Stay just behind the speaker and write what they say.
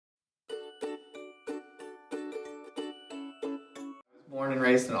Born and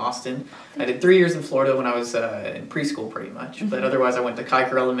raised in Austin. I did 3 years in Florida when I was in preschool pretty much, but otherwise I went to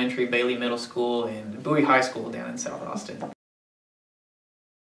Kiker Elementary, Bailey Middle School, and Bowie High School down in South Austin.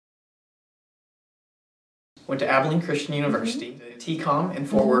 Went to Abilene Christian University, TCOM in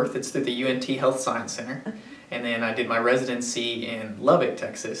Fort Worth. It's through the UNT Health Science Center. And then I did my residency in Lubbock,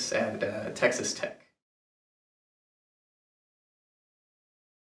 Texas at Texas Tech.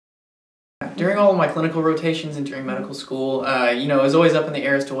 During all of my clinical rotations and during medical school, you know, it was always up in the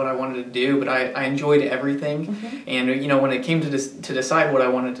air as to what I wanted to do, but I enjoyed everything. And, you know, when it came to decide what I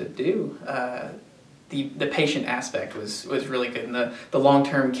wanted to do, the patient aspect was really good, and the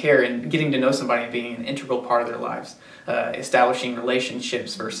long-term care and getting to know somebody and being an integral part of their lives, establishing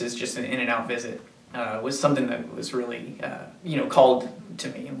relationships versus just an in-and-out visit was something that was really, you know, called to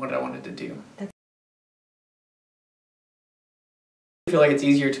me and what I wanted to do. I feel like it's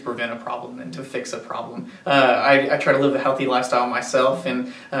easier to prevent a problem than to fix a problem. I try to live a healthy lifestyle myself,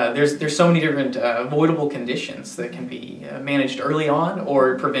 and there's so many different avoidable conditions that can be managed early on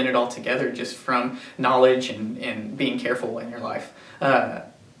or prevented altogether just from knowledge and being careful in your life.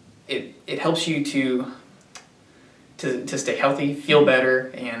 It helps you to stay healthy, feel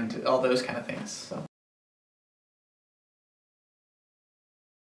better, and all those kind of things. So.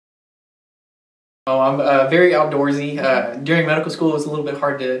 Oh, I'm very outdoorsy. During medical school, it was a little bit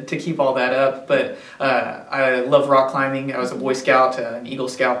hard to keep all that up, but I love rock climbing. I was a Boy Scout, an Eagle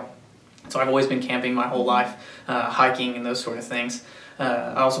Scout, so I've always been camping my whole life, hiking and those sort of things.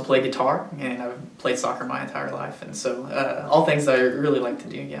 I also play guitar, and I've played soccer my entire life, and so all things that I really like to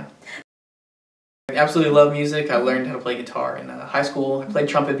do, yeah. I absolutely love music. I learned how to play guitar in high school. I played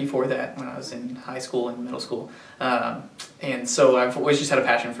trumpet before that when I was in high school and middle school. And so I've always just had a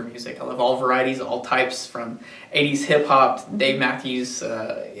passion for music. I love all varieties, all types, from 80s hip-hop, Dave Matthews,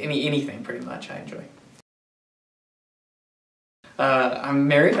 anything pretty much I enjoy. I'm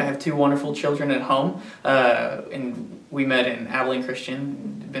married. I have 2 wonderful children at home, and we met in Abilene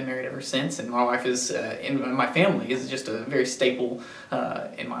Christian. Been married ever since, and my wife is in my family is just a very staple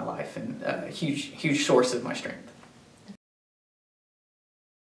in my life and a huge source of my strength.